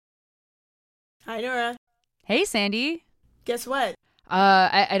Hi, Nora. Hey, Sandy. Guess what?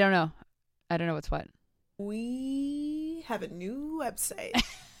 I don't know. I don't know what's what. We have a new website.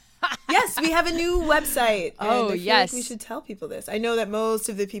 Yes, we have a new website. And Oh, I feel yes. like we should tell people this. I know that most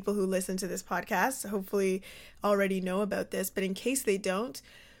of the people who listen to this podcast hopefully already know about this, but in case they don't,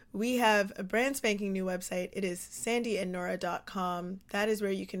 we have a brand spanking new website. It is sandyandnora.com. That is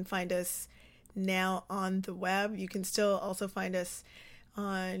where you can find us now on the web. You can still also find us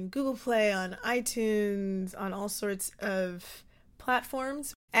on Google Play, on iTunes, on all sorts of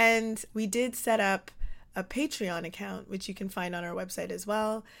platforms. And we did set up a Patreon account, which you can find on our website as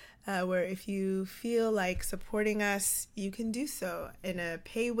well, where if you feel like supporting us, you can do so in a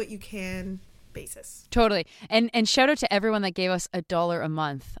pay what you can basis. Totally. And shout out to everyone that gave us $1 a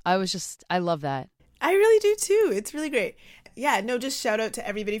month. I love that. I really do too. It's really great. Yeah, no, just shout out to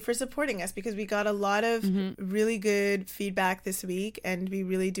everybody for supporting us because we got a lot of really good feedback this week and we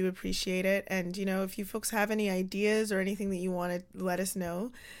really do appreciate it. And, you know, if you folks have any ideas or anything that you want to let us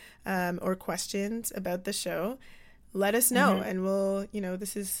know or questions about the show, let us know. And we'll,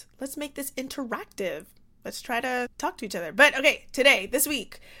 let's make this interactive. Let's try to talk to each other. But okay, this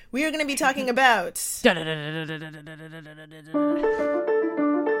week, we are going to be talking about...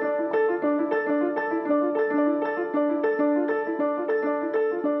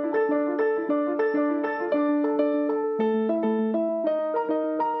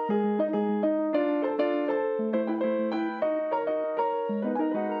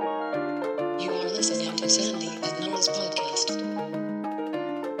 You are listening to Sandy and Nora's podcast.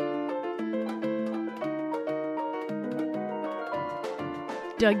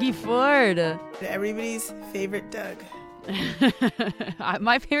 Dougie Ford. Everybody's favorite Doug.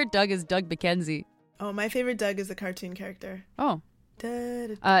 My favorite Doug is Doug McKenzie. Oh, my favorite Doug is the cartoon character. Oh.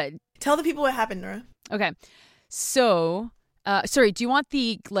 Tell the people what happened, Nora. Okay. So, sorry, do you want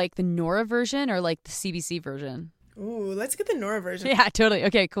the Nora version or like the CBC version? Ooh, let's get the Nora version. Yeah, totally.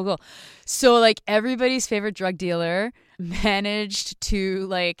 Okay, cool. So, like, everybody's favorite drug dealer managed to,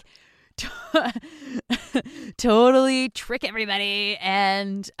 like, totally trick everybody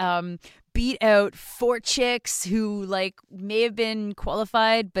and beat out 4 chicks who, like, may have been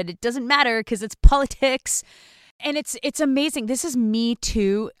qualified, but it doesn't matter because it's politics. And it's amazing. This is Me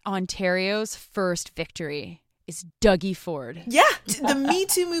Too Ontario's first victory. Is Dougie Ford. Yeah, the Me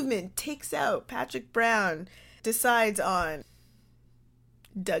Too movement takes out Patrick Brown, decides on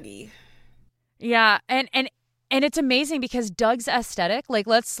Dougie. Yeah, and it's amazing because Doug's aesthetic, like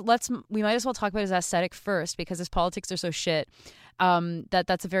we might as well talk about his aesthetic first because his politics are so shit.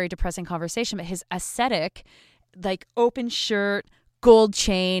 That's a very depressing conversation, but his aesthetic, like open shirt, gold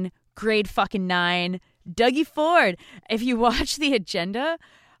chain, grade fucking 9, Dougie Ford. If you watch the agenda,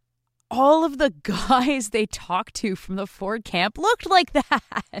 all of the guys they talked to from the Ford camp looked like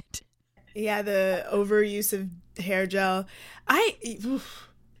that. Yeah, the overuse of hair gel.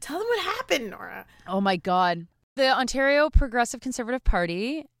 Tell them what happened, Nora. Oh my God. The Ontario Progressive Conservative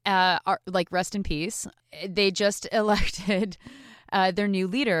Party, rest in peace, they just elected their new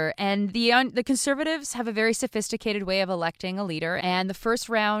leader. And the Conservatives have a very sophisticated way of electing a leader. And the first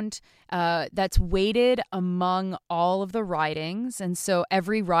round, that's weighted among all of the ridings. And so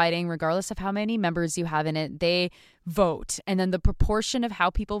every riding, regardless of how many members you have in it, they vote. And then the proportion of how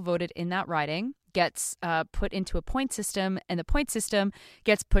people voted in that riding gets put into a point system, and the point system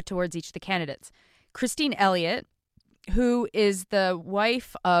gets put towards each of the candidates. Christine Elliott, who is the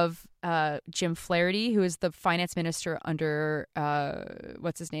wife of Jim Flaherty, who is the finance minister under,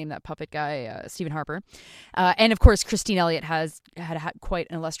 what's his name, that puppet guy, Stephen Harper. And of course, Christine Elliott had quite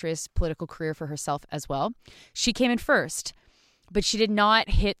an illustrious political career for herself as well. She came in first, but she did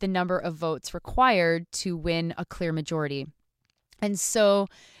not hit the number of votes required to win a clear majority. And so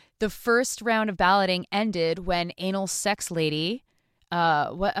the first round of balloting ended when anal sex lady,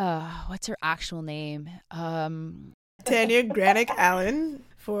 what's her actual name? Tanya Granick Allen,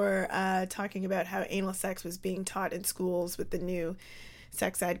 for talking about how anal sex was being taught in schools with the new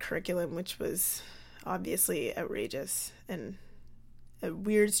sex ed curriculum, which was obviously outrageous and a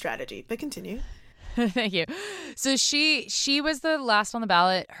weird strategy. But continue. Thank you. So she was the last on the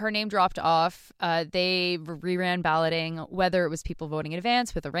ballot. Her name dropped off. They reran balloting, whether it was people voting in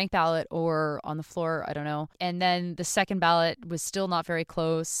advance with a ranked ballot or on the floor, I don't know. And then the second ballot was still not very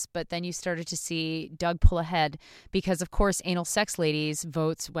close, but then you started to see Doug pull ahead because, of course, anal sex ladies'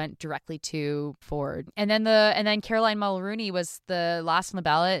 votes went directly to Ford. And then Caroline Mulroney was the last on the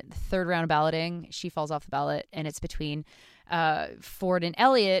ballot, third round of balloting. She falls off the ballot, and it's between Ford and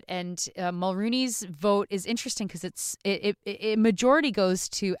Elliott. And Mulrooney's vote is interesting because it majority goes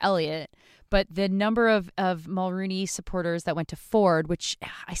to Elliott, but the number of Mulrooney supporters that went to Ford, which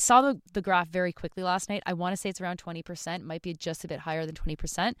I saw the graph very quickly last night. I want to say it's around 20%, it might be just a bit higher than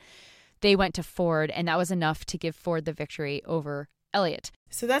 20%. They went to Ford, and that was enough to give Ford the victory over Elliott.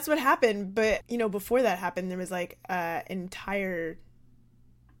 So that's what happened. But, before that happened, there was like an entire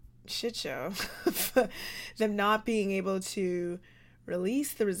shit show of them not being able to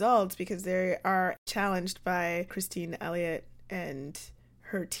release the results because they are challenged by Christine Elliott and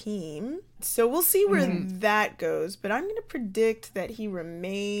her team. So we'll see where that goes. But I'm going to predict that he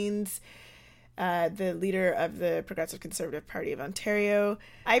remains the leader of the Progressive Conservative Party of Ontario.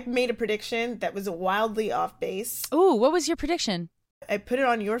 I made a prediction that was wildly off base. Ooh, what was your prediction? I put it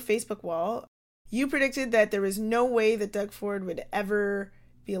on your Facebook wall. You predicted that there was no way that Doug Ford would ever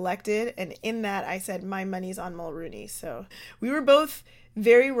be elected. And in that, I said, my money's on Mulrooney. So we were both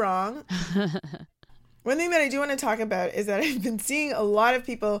very wrong. One thing that I do want to talk about is that I've been seeing a lot of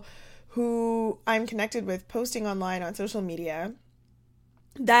people who I'm connected with posting online on social media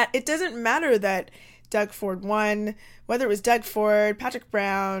that it doesn't matter that Doug Ford won, whether it was Doug Ford, Patrick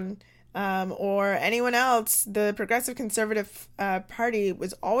Brown, or anyone else. The Progressive Conservative Party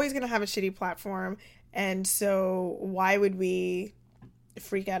was always going to have a shitty platform. And so why would we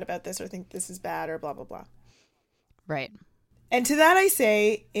freak out about this or think this is bad or blah, blah, blah. Right. And to that I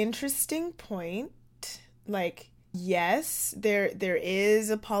say, interesting point. Like, yes, there is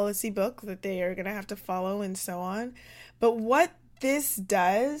a policy book that they are going to have to follow and so on. But what this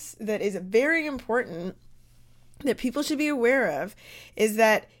does that is very important that people should be aware of is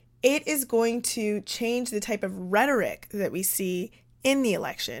that it is going to change the type of rhetoric that we see in the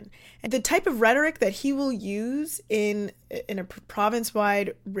election. And the type of rhetoric that he will use in a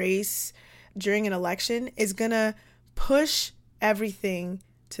province-wide race during an election is going to push everything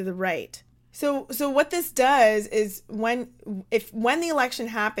to the right. So what this does is when the election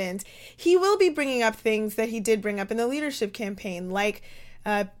happens, he will be bringing up things that he did bring up in the leadership campaign, like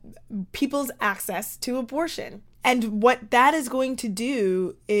people's access to abortion. And what that is going to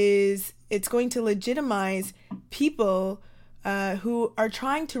do is it's going to legitimize people who are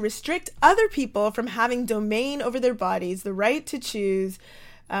trying to restrict other people from having domain over their bodies, the right to choose.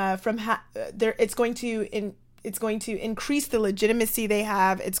 It's going to increase the legitimacy they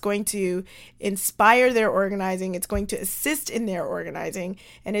have. It's going to inspire their organizing. It's going to assist in their organizing.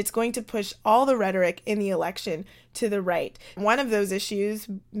 And it's going to push all the rhetoric in the election to the right. One of those issues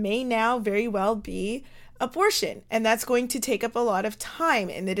may now very well be abortion. And that's going to take up a lot of time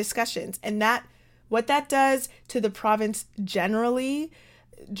in the discussions. And what that does to the province generally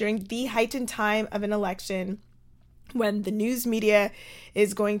during the heightened time of an election, when the news media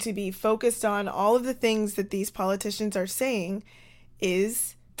is going to be focused on all of the things that these politicians are saying,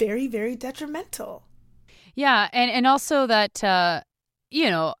 is very, very detrimental. Yeah. And also that,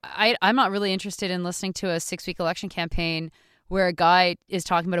 I'm not really interested in listening to a 6-week election campaign where a guy is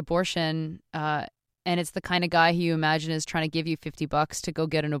talking about abortion, and it's the kind of guy who you imagine is trying to give you $50 to go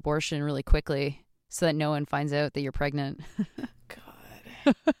get an abortion really quickly so that no one finds out that you're pregnant.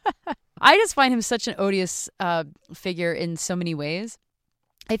 God. I just find him such an odious figure in so many ways.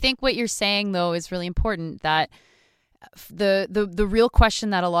 I think what you're saying, though, is really important, that the real question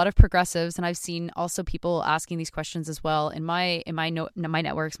that a lot of progressives, and I've seen also people asking these questions as well in my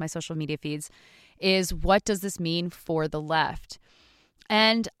networks, my social media feeds, is what does this mean for the left?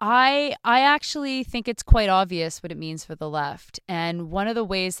 And I actually think it's quite obvious what it means for the left. And one of the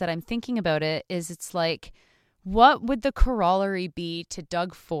ways that I'm thinking about it is it's like, what would the corollary be to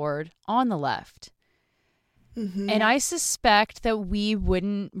Doug Ford on the left? Mm-hmm. And I suspect that we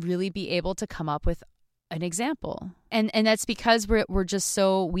wouldn't really be able to come up with an example. And that's because we're just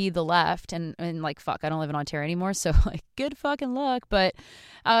so we the left and like, fuck, I don't live in Ontario anymore. So like, good fucking luck. But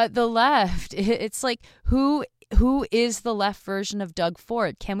the left, it's like, who is the left version of Doug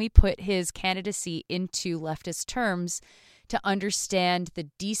Ford? Can we put his candidacy into leftist terms to understand the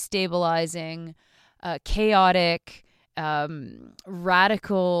destabilizing, chaotic,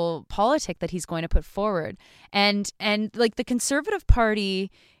 radical politic that he's going to put forward? And like, the Conservative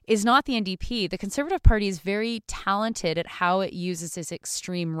Party is not the NDP. The Conservative Party is very talented at how it uses its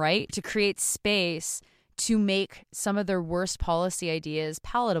extreme right to create space to make some of their worst policy ideas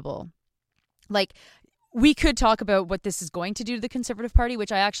palatable. Like, we could talk about what this is going to do to the Conservative Party,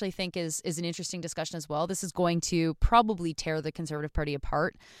 which I actually think is an interesting discussion as well. This is going to probably tear the Conservative Party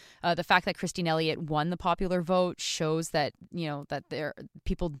apart. The fact that Christine Elliott won the popular vote shows that, that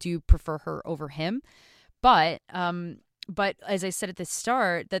people do prefer her over him. But But as I said at the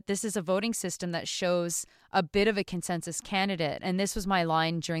start, that this is a voting system that shows a bit of a consensus candidate. And this was my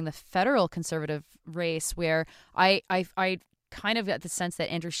line during the federal Conservative race, where I kind of got the sense that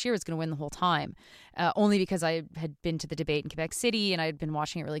Andrew Scheer was going to win the whole time, only because I had been to the debate in Quebec City and I had been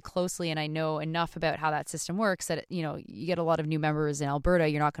watching it really closely, and I know enough about how that system works that, you get a lot of new members in Alberta,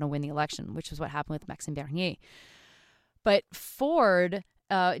 you're not going to win the election, which is what happened with Maxime Bernier. But Ford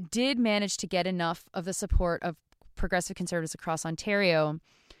did manage to get enough of the support of progressive Conservatives across Ontario.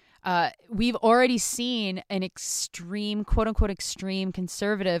 We've already seen an extreme, quote unquote, extreme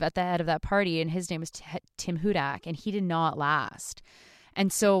Conservative at the head of that party, and his name is Tim Hudak, and he did not last.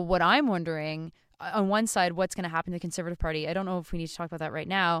 And so what I'm wondering, on one side, what's going to happen to the Conservative Party? I don't know if we need to talk about that right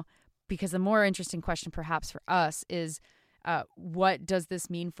now, because the more interesting question perhaps for us is, what does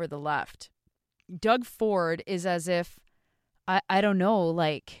this mean for the left? Doug Ford is as if, I don't know,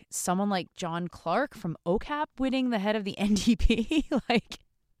 like someone like John Clark from OCAP winning the head of the NDP. Like,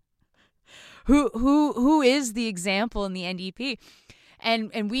 who is the example in the NDP?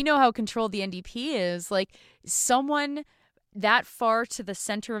 And we know how controlled the NDP is. Like, someone that far to the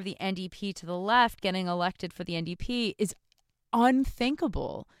center of the NDP to the left getting elected for the NDP is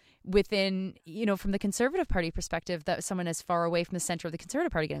unthinkable within, from the Conservative Party perspective, that someone as far away from the center of the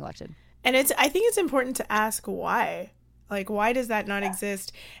Conservative Party getting elected. And I think it's important to ask why. Like, why does that not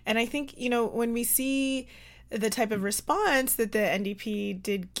exist? And I think, when we see the type of response that the NDP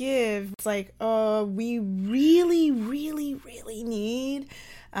did give, it's like, oh, we really, really, really need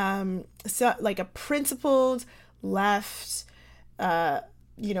like a principled left,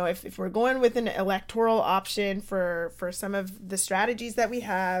 if we're going with an electoral option for some of the strategies that we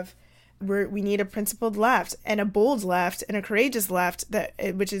have, we need a principled left and a bold left and a courageous left,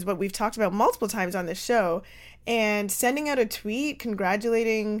 which is what we've talked about multiple times on this show. And sending out a tweet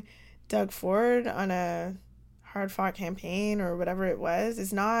congratulating Doug Ford on a hard-fought campaign or whatever it was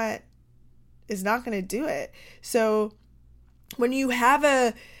is not going to do it. So when you have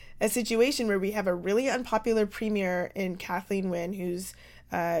a situation where we have a really unpopular premier in Kathleen Wynne, who's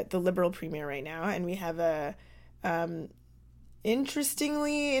the Liberal premier right now, and we have a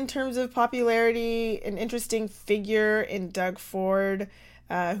interestingly, in terms of popularity, an interesting figure in Doug Ford,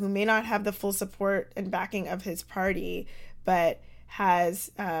 who may not have the full support and backing of his party, but has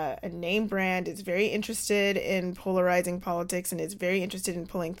a name brand, is very interested in polarizing politics, and is very interested in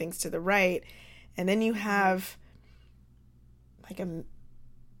pulling things to the right. And then you have like a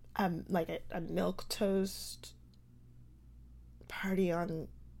milquetoast party on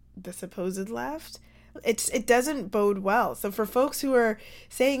the supposed left. It doesn't bode well. So for folks who are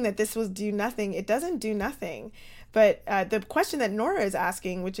saying that this will do nothing, it doesn't do nothing. But the question that Nora is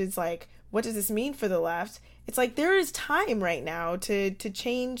asking, which is like, what does this mean for the left? It's like, there is time right now to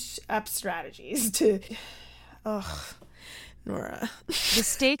change up strategies. Nora. The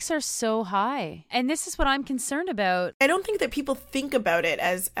stakes are so high. And this is what I'm concerned about. I don't think that people think about it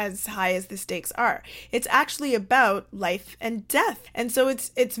as high as the stakes are. It's actually about life and death. And so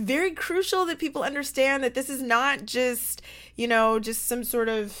it's very crucial that people understand that this is not just, just some sort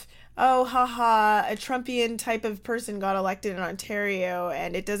of, oh, haha, a Trumpian type of person got elected in Ontario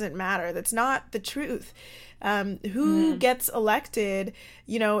and it doesn't matter. That's not the truth. Who gets elected,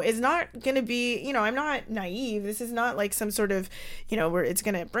 is not going to be, I'm not naive. This is not like some sort of, where it's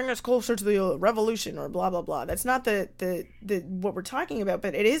going to bring us closer to the revolution or blah, blah, blah. That's not the what we're talking about,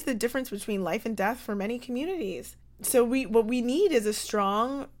 but it is the difference between life and death for many communities. So what we need is a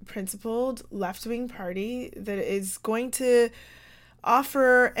strong, principled left-wing party that is going to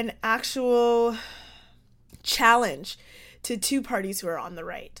offer an actual challenge to two parties who are on the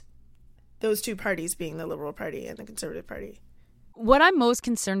right. Those two parties being the Liberal Party and the Conservative Party. What I'm most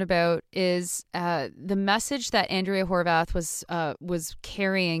concerned about is the message that Andrea Horwath was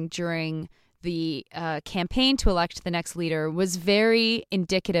carrying during the campaign to elect the next leader was very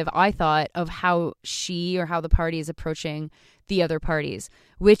indicative, I thought, of how the party is approaching the other parties,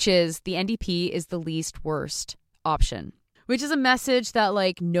 which is the NDP is the least worst option. Which is a message that,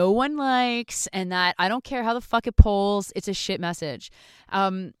 like, no one likes, and that I don't care how the fuck it polls, it's a shit message.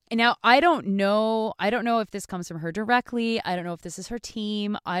 And now I don't know if this comes from her directly. I don't know if this is her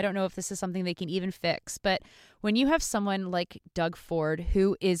team. I don't know if this is something they can even fix. But when you have someone like Doug Ford,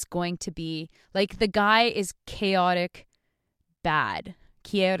 who is going to be, like, the guy is chaotic bad,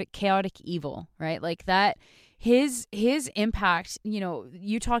 chaotic evil, right? Like that. His impact,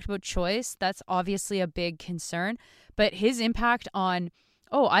 you talked about choice. That's obviously a big concern. But his impact on,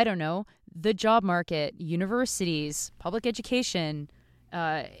 I don't know, the job market, universities, public education,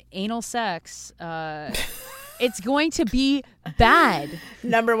 anal sex, it's going to be bad.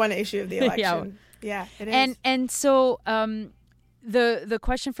 Number one issue of the election. Yeah, it is. And so the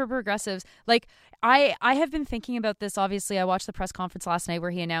question for progressives, like I have been thinking about this. Obviously, I watched the press conference last night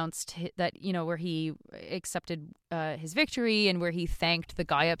where he announced that, where he accepted his victory and where he thanked the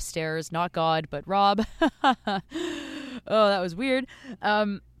guy upstairs, not God, but Rob. Oh, that was weird.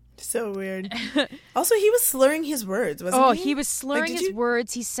 So weird. Also, he was slurring his words, wasn't he? Oh, he was slurring his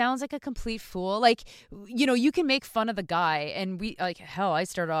words. He sounds like a complete fool. Like, you can make fun of the guy, and I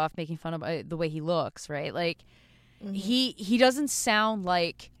started off making fun of the way he looks, right? Like, he doesn't sound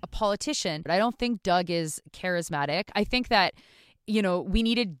like a politician. But I don't think Doug is charismatic. I think that, we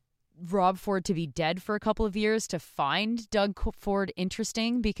needed Rob Ford to be dead for a couple of years to find Doug Ford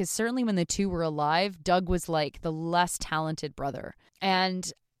interesting, because certainly when the two were alive, Doug was like the less talented brother.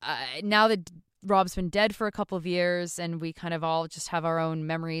 And now that Rob's been dead for a couple of years and we kind of all just have our own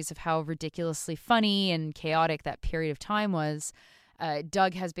memories of how ridiculously funny and chaotic that period of time was,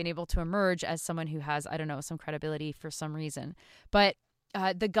 Doug has been able to emerge as someone who has, I don't know, some credibility for some reason. But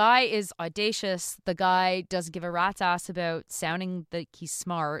the guy is audacious. The guy doesn't give a rat's ass about sounding like he's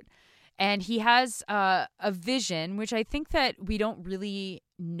smart. And he has a vision, which I think that we don't really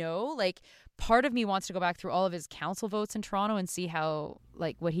know. Like, part of me wants to go back through all of his council votes in Toronto and see how,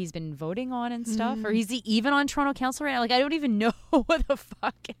 like, what he's been voting on and stuff. Or is he even on Toronto Council right now? Like, I don't even know what the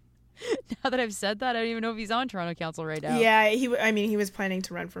fuck. Now that I've said that, I don't even know if he's on Toronto Council right now. Yeah, he was planning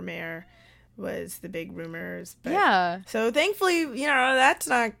to run for mayor, was the big rumors. But, yeah. So thankfully, that's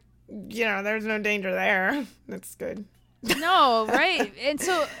not, there's no danger there. That's good. No, right. And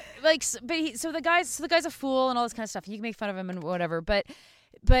so, like, so the guy's a fool and all this kind of stuff. You can make fun of him and whatever, but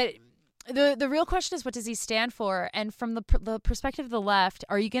the real question is, what does he stand for? And from the perspective of the left,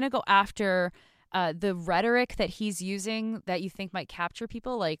 are you going to go after the rhetoric that he's using that you think might capture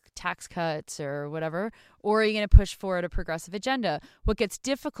people, like tax cuts or whatever, or are you going to push forward a progressive agenda? What gets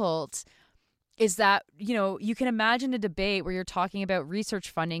difficult is that, you can imagine a debate where you're talking about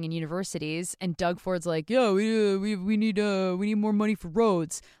research funding in universities and Doug Ford's like, yeah, we need more money for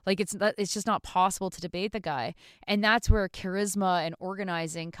roads. Like, it's just not possible to debate the guy. And that's where charisma and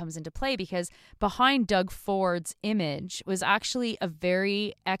organizing comes into play, because behind Doug Ford's image was actually a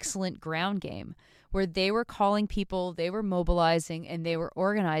very excellent ground game where they were calling people, they were mobilizing, and they were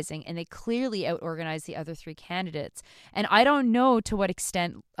organizing, and they clearly out-organized the other three candidates. And I don't know to what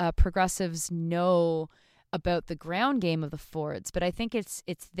extent progressives know about the ground game of the Fords, but I think it's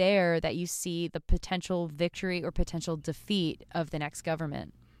there that you see the potential victory or potential defeat of the next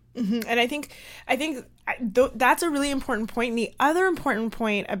government. Mm-hmm. And I think that's a really important point. And the other important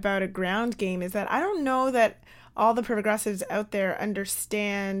point about a ground game is that I don't know that all the progressives out there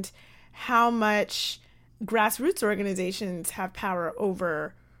understand how much grassroots organizations have power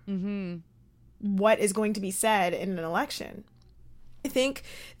over what is going to be said in an election. I think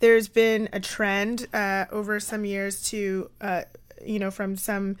there's been a trend over some years to, from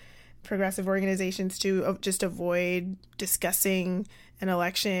some progressive organizations to just avoid discussing an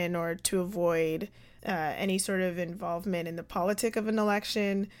election or to avoid any sort of involvement in the politic of an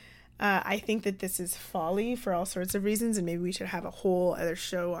election. I think that this is folly for all sorts of reasons, and maybe we should have a whole other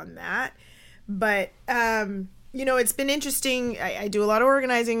show on that. But, it's been interesting. I do a lot of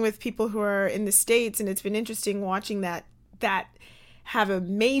organizing with people who are in the States, and it's been interesting watching that have a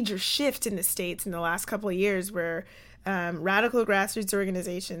major shift in the States in the last couple of years, where radical grassroots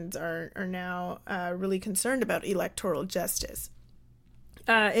organizations are now really concerned about electoral justice.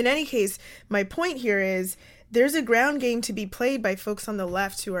 In any case, my point here is there's a ground game to be played by folks on the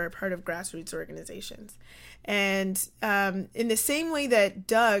left who are a part of grassroots organizations. And in the same way that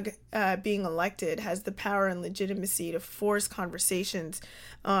Doug, being elected, has the power and legitimacy to force conversations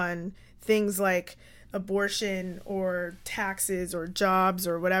on things like abortion or taxes or jobs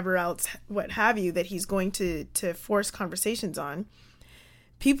or whatever else, what have you, that he's going to force conversations on,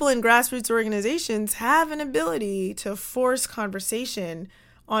 people in grassroots organizations have an ability to force conversation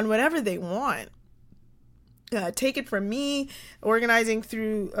on whatever they want. Take it from me, organizing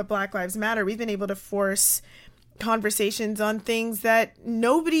through Black Lives Matter, we've been able to force conversations on things that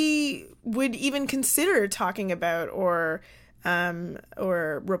nobody would even consider talking about or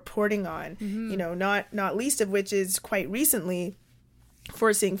reporting on. Not least of which is quite recently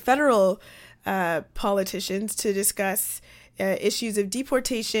forcing federal politicians to discuss issues of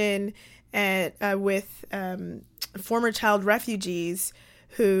deportation and with former child refugees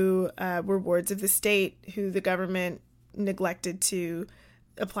who were wards of the state, who the government neglected to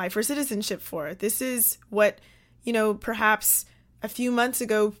apply for citizenship for. This is what, perhaps a few months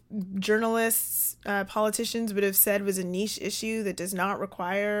ago, journalists, politicians would have said was a niche issue that does not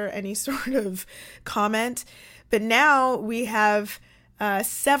require any sort of comment. But now we have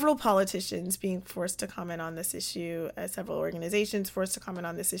several politicians being forced to comment on this issue, several organizations forced to comment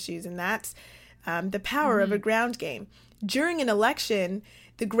on this issue, and that's the power of a ground game. During an election,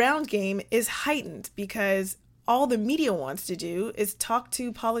 the ground game is heightened because all the media wants to do is talk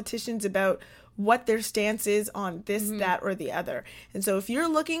to politicians about what their stance is on this, that, or the other. And so if you're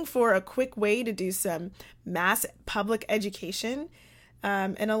looking for a quick way to do some mass public education,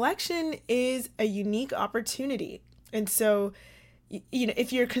 an election is a unique opportunity. And so, you know,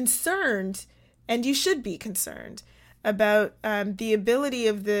 if you're concerned, and you should be concerned about the ability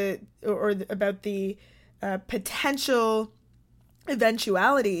of about the potential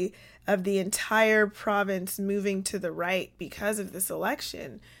eventuality of the entire province moving to the right because of this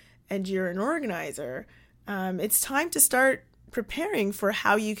election, and you're an organizer, it's time to start preparing for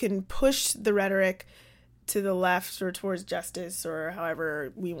how you can push the rhetoric to the left or towards justice, or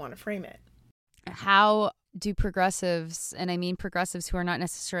however we want to frame it. How do progressives, and I mean progressives who are not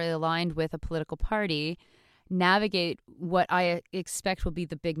necessarily aligned with a political party, navigate what I expect will be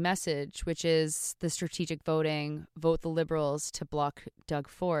the big message, which is the strategic voting, vote the Liberals to block Doug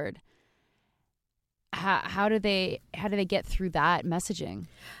Ford? How do they get through that messaging?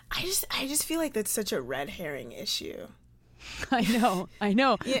 I just feel like that's such a red herring issue. I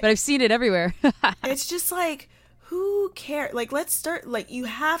know, Yeah. but I've seen it everywhere. It's just like, who cares? Like, let's start, like, you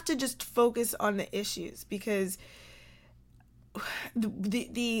have to just focus on the issues, because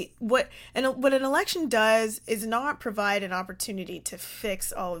what an election does is not provide an opportunity to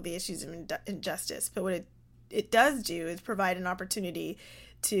fix all of the issues of injustice, but what it does do is provide an opportunity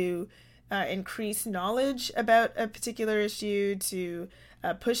to increase knowledge about a particular issue, to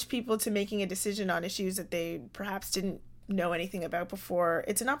push people to making a decision on issues that they perhaps didn't know anything about before.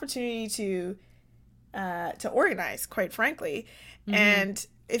 It's an opportunity to organize, quite frankly. And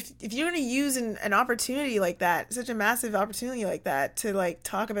if you're going to use an opportunity like that, such a massive opportunity like that, to like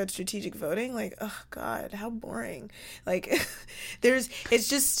talk about strategic voting, like, oh God, how boring. Like it's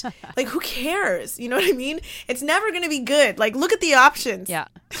just like, who cares? You know what I mean? It's never going to be good. Like, look at the options. Yeah.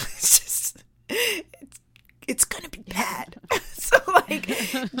 It's going to be bad. So like,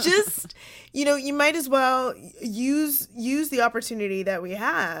 just, you know, you might as well use the opportunity that we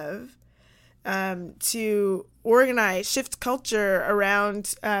have to organize, shift culture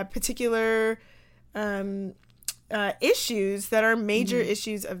around particular issues that are major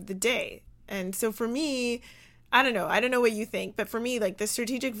issues of the day. And so for me, I don't know what you think, but for me, like, the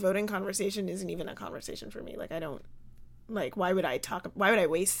strategic voting conversation isn't even a conversation for me. Like, why would I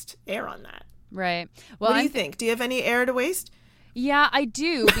waste air on that? Right. Well, what do you think? Do you have any air to waste? Yeah, I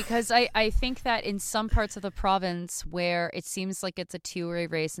do, because I think that in some parts of the province where it seems like it's a two-way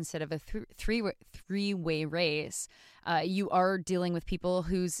race instead of a three-way race, you are dealing with people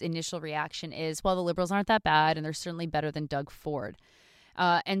whose initial reaction is, well, the Liberals aren't that bad, and they're certainly better than Doug Ford.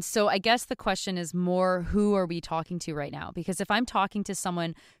 And so I guess the question is more, who are we talking to right now? Because if I'm talking to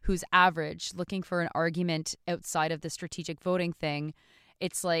someone who's average, looking for an argument outside of the strategic voting thing,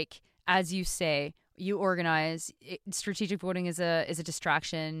 it's like, as you say, you organize. Strategic voting is a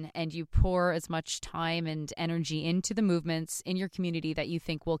distraction, and you pour as much time and energy into the movements in your community that you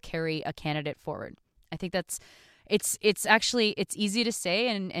think will carry a candidate forward. I think that's it's easy to say,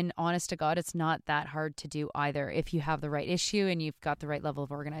 and honest to God, it's not that hard to do either if you have the right issue and you've got the right level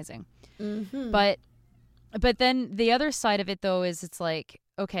of organizing. But then the other side of it, though, is it's like,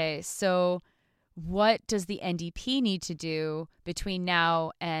 okay, so what does the NDP need to do between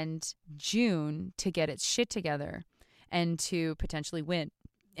now and June to get its shit together and to potentially win?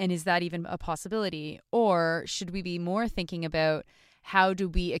 And is that even a possibility? Or should we be more thinking about how do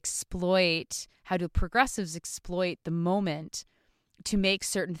progressives exploit the moment to make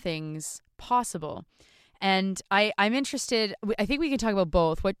certain things possible? And I'm interested. I think we can talk about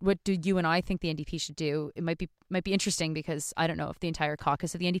both. What do you and I think the NDP should do? It might be interesting, because I don't know if the entire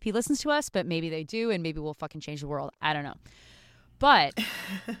caucus of the NDP listens to us, but maybe they do, and maybe we'll fucking change the world. I don't know. But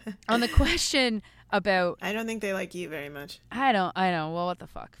on the question about, I don't think they like you very much. I know. Well, what the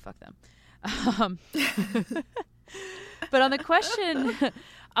fuck? Fuck them. But on the question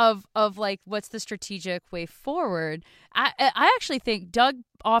of like, what's the strategic way forward? I actually think Doug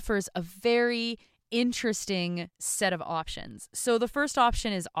offers a very interesting set of options. So the first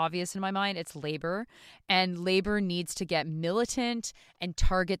option is obvious in my mind. It's Labour, and Labour needs to get militant and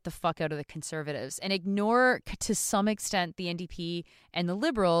target the fuck out of the Conservatives and ignore to some extent the NDP and the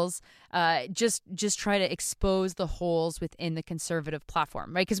Liberals. Just try to expose the holes within the Conservative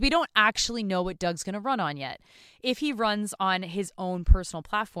platform, right? Because we don't actually know what Doug's going to run on yet. If he runs on his own personal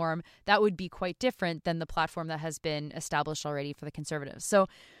platform, that would be quite different than the platform that has been established already for the Conservatives. So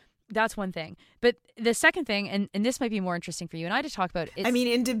that's one thing. But the second thing, and this might be more interesting for you and I to talk about, is... I mean,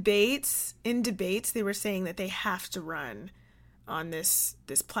 in debates, they were saying that they have to run on this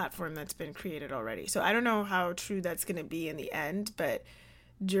platform that's been created already. So I don't know how true that's going to be in the end, but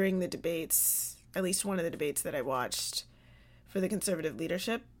during the debates, at least one of the debates that I watched for the conservative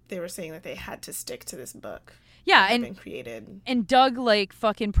leadership, they were saying that they had to stick to this book. Yeah, and been created. And Doug like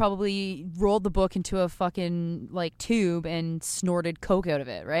fucking probably rolled the book into a fucking like tube and snorted coke out of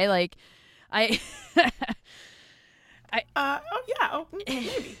it, right? Like, Maybe,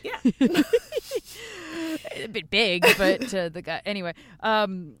 yeah. A bit big, but the guy anyway.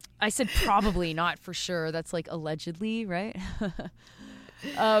 I said probably, not for sure. That's like allegedly, right?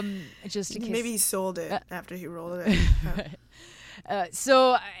 Just in case. Maybe he sold it after he rolled it.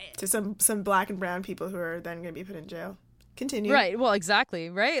 To some black and brown people who are then going to be put in jail. Continue. Right. Well, exactly.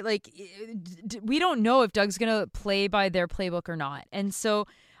 Right. Like, we don't know if Doug's going to play by their playbook or not, and so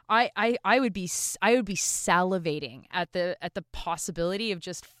I would be salivating at the possibility of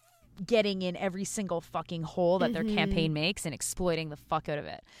just getting in every single fucking hole that their campaign makes and exploiting the fuck out of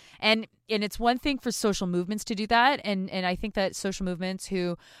it. And it's one thing for social movements to do that. And I think that social movements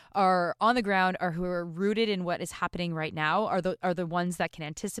who are on the ground or who are rooted in what is happening right now are the ones that can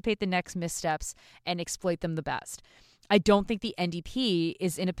anticipate the next missteps and exploit them the best. I don't think the NDP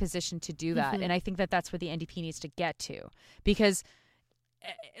is in a position to do that. And I think that that's where the NDP needs to get to, because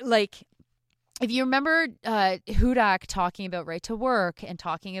like, if you remember Hudak talking about right to work and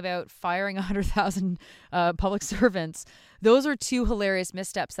talking about firing 100,000 public servants, those are two hilarious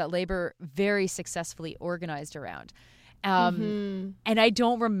missteps that Labour very successfully organized around. And I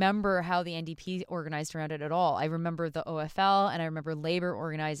don't remember how the NDP organized around it at all. I remember the OFL and I remember Labour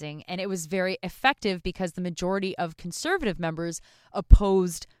organizing, and it was very effective because the majority of Conservative members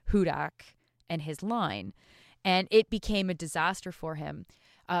opposed Hudak and his line, and it became a disaster for him.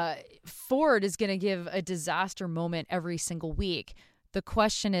 Ford is going to give a disaster moment every single week. The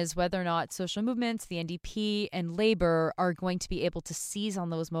question is whether or not social movements, the NDP, and Labour are going to be able to seize on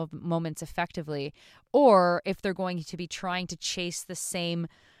those moments effectively, or if they're going to be trying to chase the same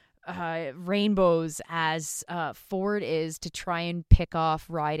rainbows as Ford is to try and pick off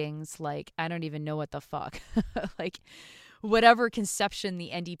ridings like, I don't even know what the fuck. Like, whatever conception the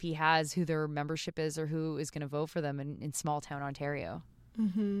NDP has who their membership is or who is going to vote for them in small town Ontario.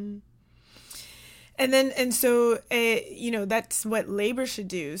 And so that's what Labour should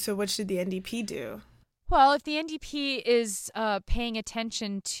do. So what should the NDP do? Well, if the NDP is paying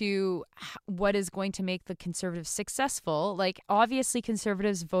attention to what is going to make the Conservatives successful, like obviously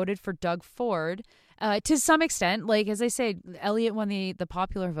Conservatives voted for Doug Ford to some extent. Like, as I say, Elliott won the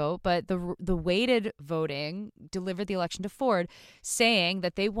popular vote, but the weighted voting delivered the election to Ford, saying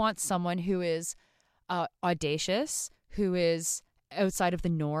that they want someone who is audacious, who is outside of the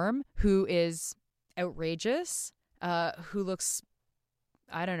norm, who is outrageous, who looks,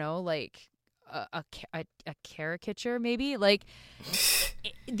 I don't know, like a caricature maybe. Like,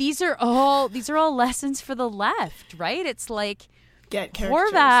 these are all lessons for the left, right? It's like, get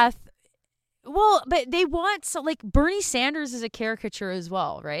caricatures. Horvath. Well, but they want, so like Bernie Sanders is a caricature as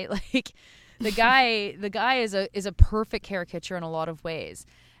well, right? Like the guy is a perfect caricature in a lot of ways.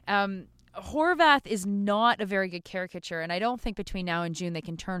 Horvath is not a very good caricature, and I don't think between now and June they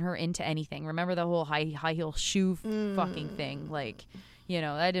can turn her into anything. Remember the whole high heel shoe fucking thing? Like,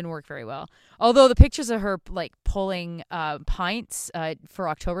 that didn't work very well. Although the pictures of her like pulling pints for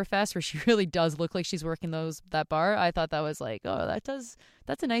Oktoberfest, where she really does look like she's working that bar, I thought that was like, oh,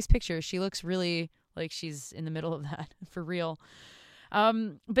 that's a nice picture. She looks really like she's in the middle of that for real.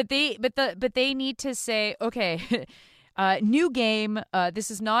 But they need to say, okay. New game.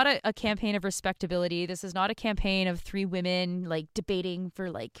 This is not a campaign of respectability. This is not a campaign of three women like debating for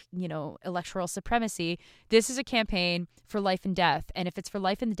electoral supremacy. This is a campaign for life and death. And if it's for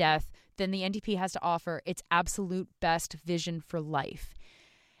life and death, then the NDP has to offer its absolute best vision for life.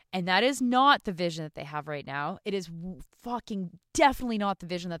 And that is not the vision that they have right now. It is fucking definitely not the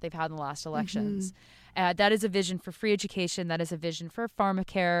vision that they've had in the last elections. That is a vision for free education. That is a vision for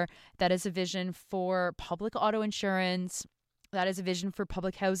pharmacare. That is a vision for public auto insurance. That is a vision for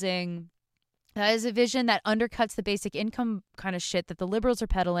public housing. That is a vision that undercuts the basic income kind of shit that the Liberals are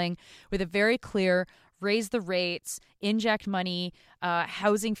peddling, with a very clear raise the rates, inject money,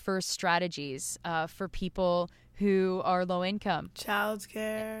 housing first strategies for people who are low income.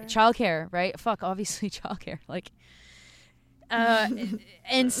 Childcare, right? Fuck, obviously childcare. Like,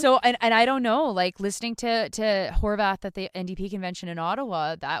 and so, and I don't know, like listening to Horvath at the NDP convention in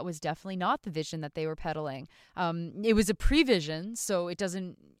Ottawa, that was definitely not the vision that they were peddling. It was a prevision, so it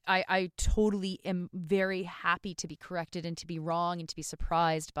doesn't I totally am very happy to be corrected and to be wrong and to be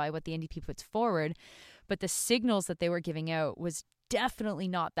surprised by what the NDP puts forward. But the signals that they were giving out was definitely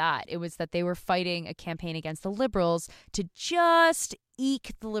not that. It was that they were fighting a campaign against the Liberals to just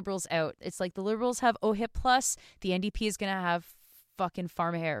eke the Liberals out. It's like the Liberals have OHIP plus, the NDP is going to have fucking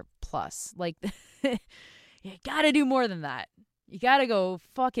Pharmacare plus. Like, you got to do more than that. You got to go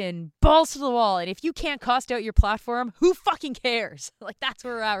fucking balls to the wall. And if you can't cost out your platform, who fucking cares? Like, that's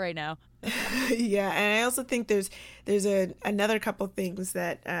where we're at right now. Yeah, and I also think there's another couple things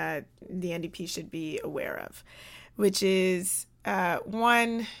that the NDP should be aware of, which is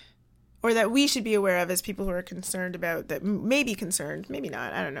one, or that we should be aware of as people who are concerned about, that may be concerned, maybe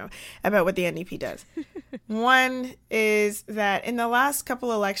not, I don't know, about what the NDP does. One is that in the last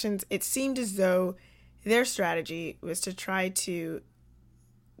couple elections, it seemed as though their strategy was to try to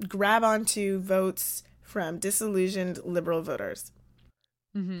grab onto votes from disillusioned Liberal voters.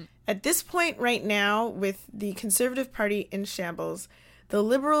 Mm-hmm. At this point right now, with the Conservative Party in shambles, the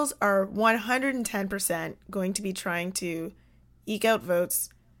Liberals are 110% going to be trying to eke out votes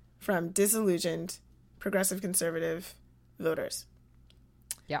from disillusioned Progressive Conservative voters.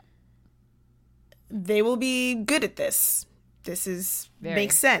 Yeah. They will be good at this.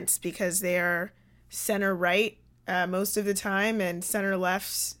 Makes sense because they are center-right most of the time and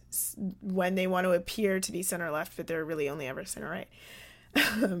center-left when they want to appear to be center-left, but they're really only ever center-right.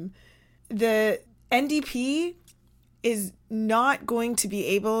 The NDP is not going to be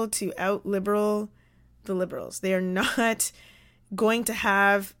able to out-liberal the Liberals. They are not going to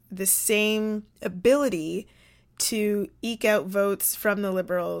have the same ability to eke out votes from the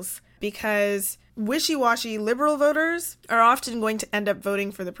Liberals because wishy-washy Liberal voters are often going to end up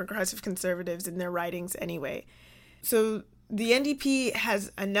voting for the Progressive Conservatives in their ridings anyway. So the NDP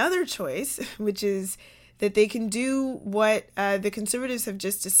has another choice, which is that they can do what the Conservatives have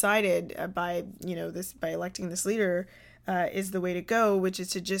just decided by electing this leader is the way to go, which is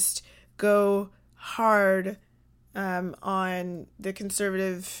to just go hard on the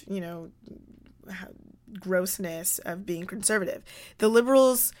conservative, grossness of being conservative. The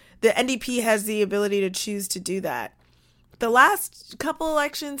Liberals, the NDP has the ability to choose to do that. The last couple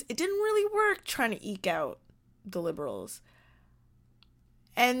elections, it didn't really work trying to eke out the Liberals.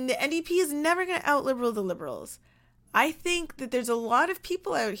 And the NDP is never going to out-Liberal the Liberals. I think that there's a lot of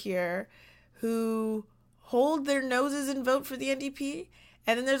people out here who hold their noses and vote for the NDP.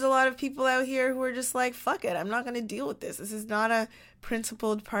 And then there's a lot of people out here who are just like, fuck it, I'm not going to deal with this. This is not a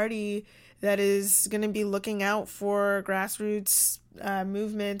principled party that is going to be looking out for grassroots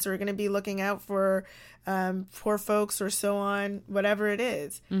movements or going to be looking out for poor folks or so on, whatever it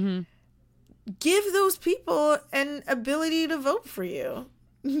is. Mm-hmm. Give those people an ability to vote for you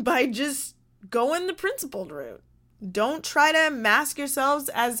by just going the principled route. Don't try to mask yourselves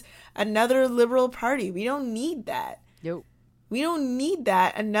as another Liberal party. We don't need that. Nope. We don't need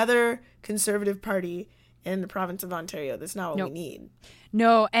that, another Conservative party in the province of Ontario. That's not what we need.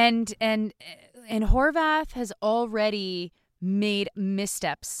 No, and Horwath has already made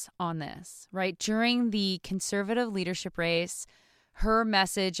missteps on this, right? During the Conservative leadership race, her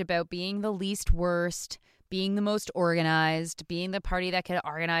message about being the least worst, being the most organized, being the party that could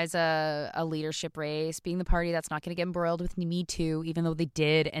organize a leadership race, being the party that's not going to get embroiled with Me Too, even though they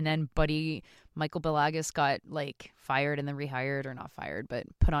did. And then buddy Michael Bielagas got fired and then rehired, or not fired, but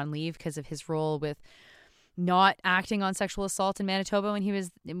put on leave because of his role with not acting on sexual assault in Manitoba when he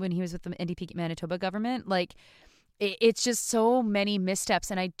was with the NDP Manitoba government. It's just so many missteps,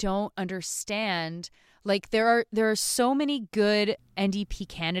 and I don't understand. There are so many good NDP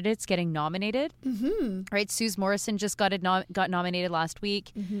candidates getting nominated, mm-hmm. right? Suze Morrison just got nominated last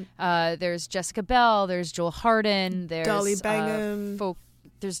week. Mm-hmm. There's Jessica Bell. There's Joel Harden. There's Dolly Bingham.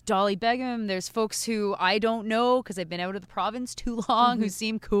 There's Dolly Bingham. There's folks who I don't know because I've been out of the province too long, mm-hmm. who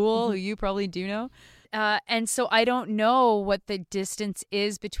seem cool, mm-hmm. who you probably do know. And so I don't know what the distance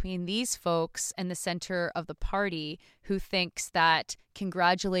is between these folks and the center of the party who thinks that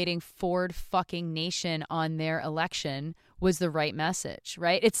congratulating Ford fucking Nation on their election was the right message,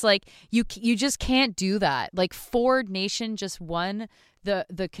 right? It's like you just can't do that. Ford Nation just won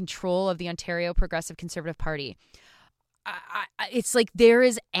the control of the Ontario Progressive Conservative Party. It's like there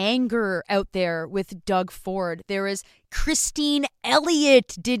is anger out there with Doug Ford. There is Christine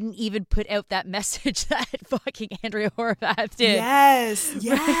Elliott didn't even put out that message that fucking Andrea Horwath did.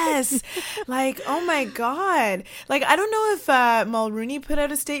 Yes. Like, oh my God. Like, I don't know if Mulrooney put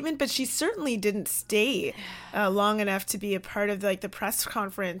out a statement, but she certainly didn't stay long enough to be a part of like the press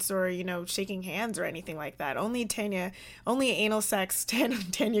conference or, you know, shaking hands or anything like that. Only anal sex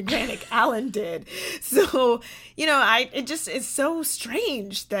Tanya Granick Allen did. So, you know, it's so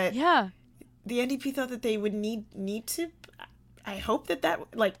strange that the NDP thought that they would need to. I hope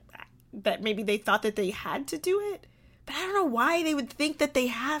that maybe they thought that they had to do it, but I don't know why they would think that they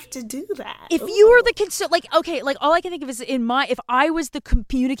have to do that. If you were the all I can think of is if I was the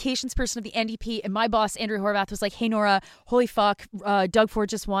communications person of the NDP and my boss Andrea Horwath was like, "Hey Nora, holy fuck, Doug Ford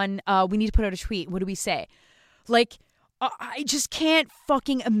just won. We need to put out a tweet. What do we say?" Like, I just can't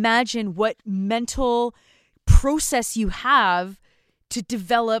fucking imagine what mental process you have to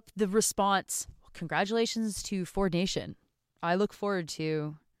develop the response. Congratulations to Ford Nation. I look forward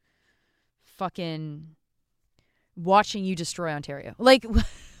to fucking watching you destroy Ontario. Like,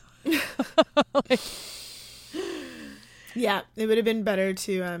 yeah, it would have been better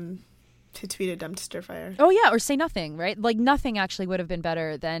to tweet a dumpster fire. Oh yeah, or say nothing, right? Like nothing actually would have been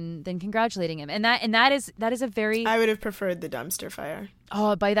better than congratulating him. And that is a very. I would have preferred the dumpster fire.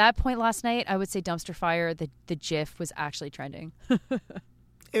 Oh, by that point last night, I would say dumpster fire. The GIF was actually trending.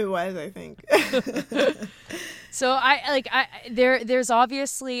 It was, I think. So there's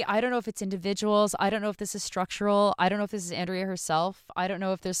obviously, I don't know if it's individuals. I don't know if this is structural. I don't know if this is Andrea herself. I don't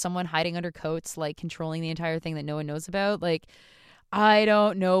know if there's someone hiding under coats, like controlling the entire thing that no one knows about. Like, I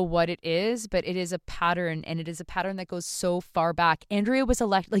don't know what it is, but it is a pattern, and it is a pattern that goes so far back. Andrea was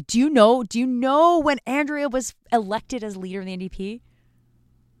elected. Like, do you know when Andrea was elected as leader of the NDP?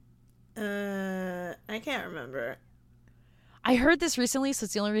 I can't remember. I heard this recently, so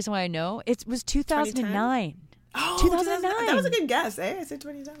it's the only reason why I know. It was 2009. Oh, 2009. That was a good guess, eh? I said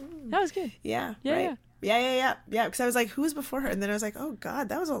 2010. That was good. Yeah. Yeah, right. Yeah. Because I was like, who was before her? And then I was like, oh God,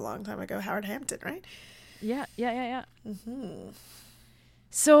 that was a long time ago. Howard Hampton, right? Yeah. Mm-hmm.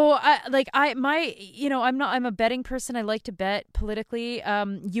 So I'm a betting person. I like to bet politically.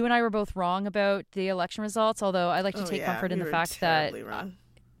 You and I were both wrong about the election results, although I like to take comfort in the fact that wrong.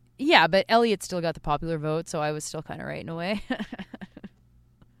 Yeah, but Elliott still got the popular vote, so I was still kind of right in a way.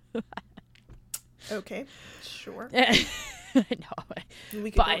 Okay, sure. No,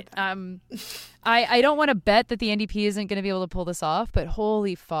 we could but I don't want to bet that the NDP isn't going to be able to pull this off. But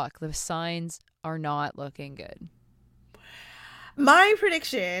holy fuck, the signs are not looking good. My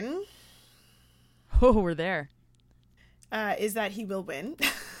prediction. Oh, we're there. Is that he will win.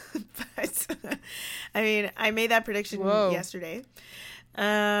 But I mean, I made that prediction yesterday.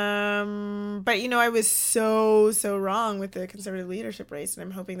 But you know, I was so wrong with the Conservative leadership race, and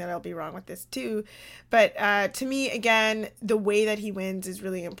I'm hoping that I'll be wrong with this too. But to me, again, the way that he wins is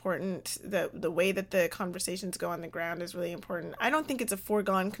really important. The way that the conversations go on the ground is really important. I don't think it's a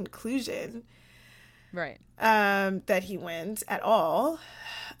foregone conclusion, right? That he wins at all.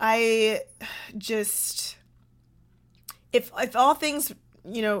 I just, if all things,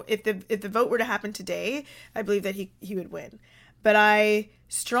 you know, if the vote were to happen today, I believe that he would win. But I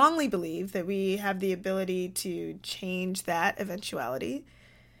strongly believe that we have the ability to change that eventuality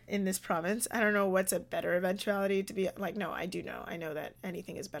in this province. I don't know what's a better eventuality to be like. No, I do know. I know that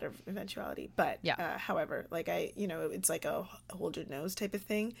anything is better eventuality. But however, like it's like a hold your nose type of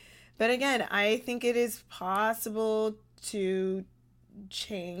thing. But again, I think it is possible to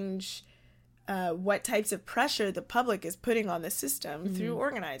change what types of pressure the public is putting on the system through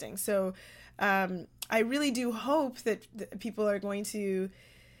organizing. So I really do hope that people are going to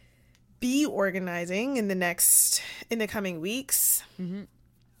be organizing in the coming weeks,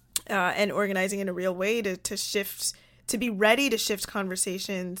 and organizing in a real way to shift, to be ready to shift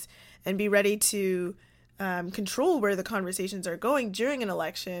conversations and be ready to control where the conversations are going during an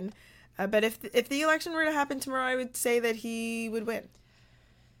election. But if the election were to happen tomorrow, I would say that he would win.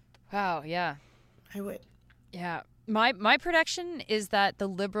 Wow, yeah. I would. Yeah. My prediction is that the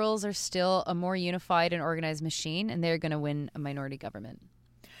Liberals are still a more unified and organized machine, and they're going to win a minority government.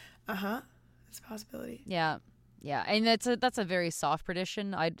 That's a possibility. Yeah, and that's a very soft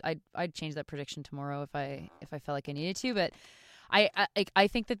prediction. I'd change that prediction tomorrow if I felt like I needed to. But I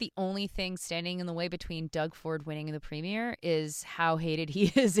think that the only thing standing in the way between Doug Ford winning the premier is how hated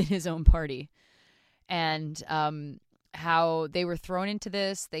he is in his own party, and how they were thrown into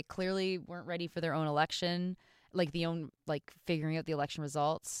this. They clearly weren't ready for their own election. Figuring out the election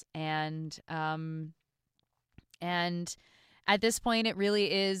results, and at this point, it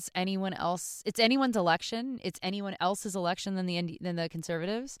really is anyone else. It's anyone's election. It's anyone else's election than the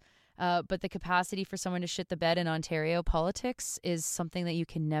Conservatives. But the capacity for someone to shit the bed in Ontario politics is something that you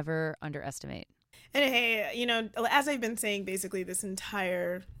can never underestimate. And hey, you know, as I've been saying basically this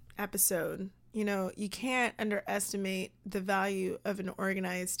entire episode, you know, you can't underestimate the value of an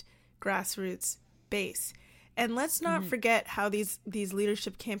organized grassroots base. And let's not forget how these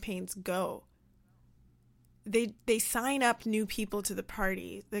leadership campaigns go. They sign up new people to the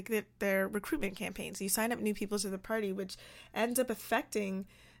party, like their recruitment campaigns. You sign up new people to the party, which ends up affecting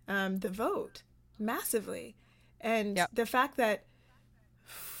the vote massively. And the fact that,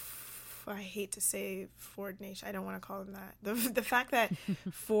 I hate to say Ford Nation, I don't want to call them that. The fact that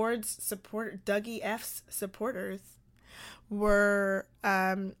Dougie F's supporters were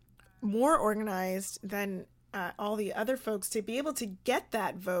more organized than all the other folks to be able to get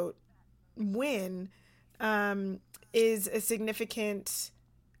that vote win is significant.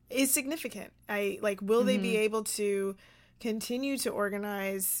 Will they be able to continue to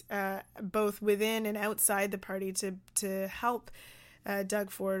organize both within and outside the party to help Doug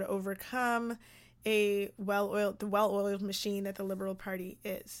Ford overcome the well-oiled machine that the Liberal Party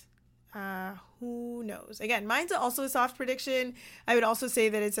is? Who knows? Again, mine's also a soft prediction. I would also say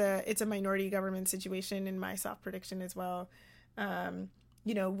that it's a minority government situation in my soft prediction as well.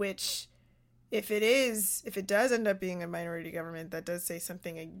 You know, which if it does end up being a minority government, that does say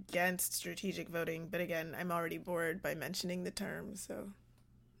something against strategic voting. But again, I'm already bored by mentioning the term, so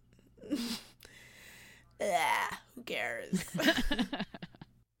who cares?